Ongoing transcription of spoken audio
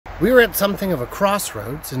We were at something of a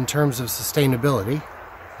crossroads in terms of sustainability.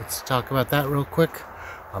 Let's talk about that real quick.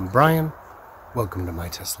 I'm Brian. Welcome to my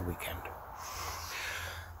Tesla Weekend.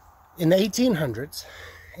 In the 1800s,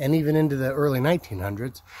 and even into the early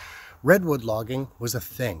 1900s, redwood logging was a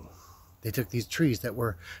thing. They took these trees that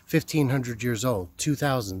were 1,500 years old,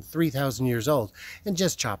 2,000, 3,000 years old, and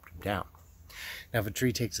just chopped them down. Now, if a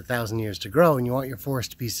tree takes 1,000 years to grow and you want your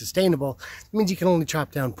forest to be sustainable, it means you can only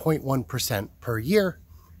chop down 0.1% per year,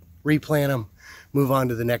 replant them, move on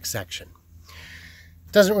to the next section.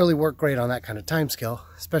 It doesn't really work great on that kind of time scale,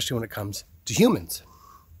 especially when it comes to humans.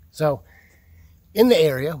 So, in the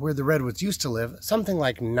area where the redwoods used to live, something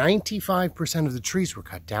like 95% of the trees were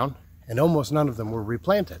cut down, and almost none of them were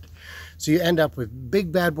replanted. So you end up with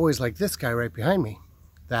big bad boys like this guy right behind me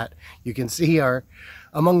that you can see are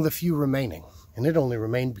among the few remaining. And it only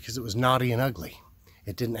remained because it was knotty and ugly.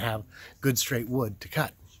 It didn't have good straight wood to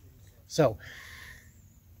cut. So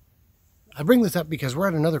I bring this up because we're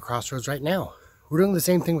at another crossroads right now. We're doing the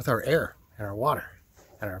same thing with our air and our water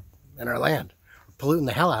and our land. We're polluting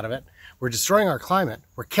the hell out of it. We're destroying our climate.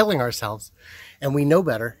 We're killing ourselves. And we know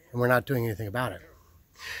better, and we're not doing anything about it.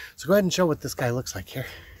 So go ahead and show what this guy looks like here.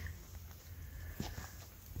 Do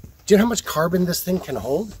you know how much carbon this thing can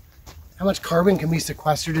hold? How much carbon can be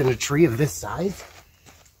sequestered in a tree of this size?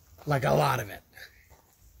 Like a lot of it.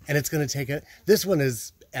 And it's going to take this one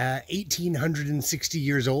is 1,860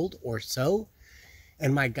 years old or so.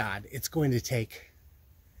 And my God, it's going to take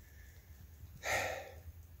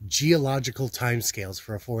geological timescales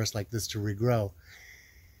for a forest like this to regrow.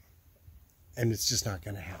 And it's just not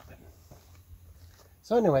going to happen.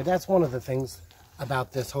 So anyway, that's one of the things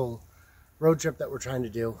about this whole road trip that we're trying to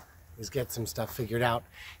do, is get some stuff figured out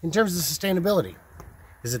in terms of sustainability.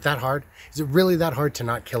 Is it that hard? Is it really that hard to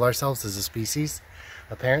not kill ourselves as a species?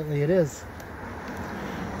 Apparently it is.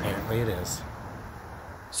 Apparently it is.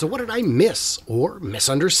 So what did I miss or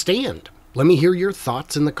misunderstand? Let me hear your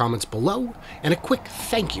thoughts in the comments below, and a quick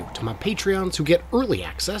thank you to my Patreons who get early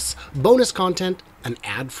access, bonus content, an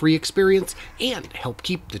ad-free experience, and help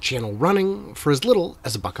keep the channel running for as little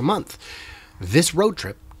as $1 a month. This road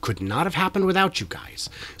trip could not have happened without you guys.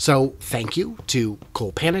 So thank you to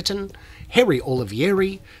Cole Paniton, Harry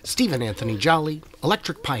Olivieri, Stephen Anthony Jolly,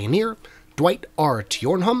 Electric Pioneer, Dwight R.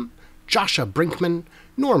 Tjornham, Joshua Brinkman,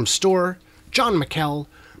 Norm Storr, John McKell,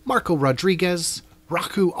 Marco Rodriguez,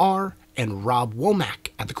 Raku R., and Rob Womack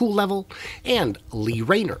at the cool level, and Lee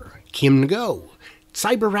Rayner, Kim Ngo,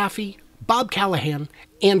 Cyber Raffi, Bob Callahan,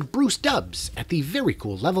 and Bruce Dubs at the very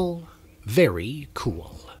cool level. Very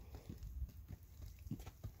cool.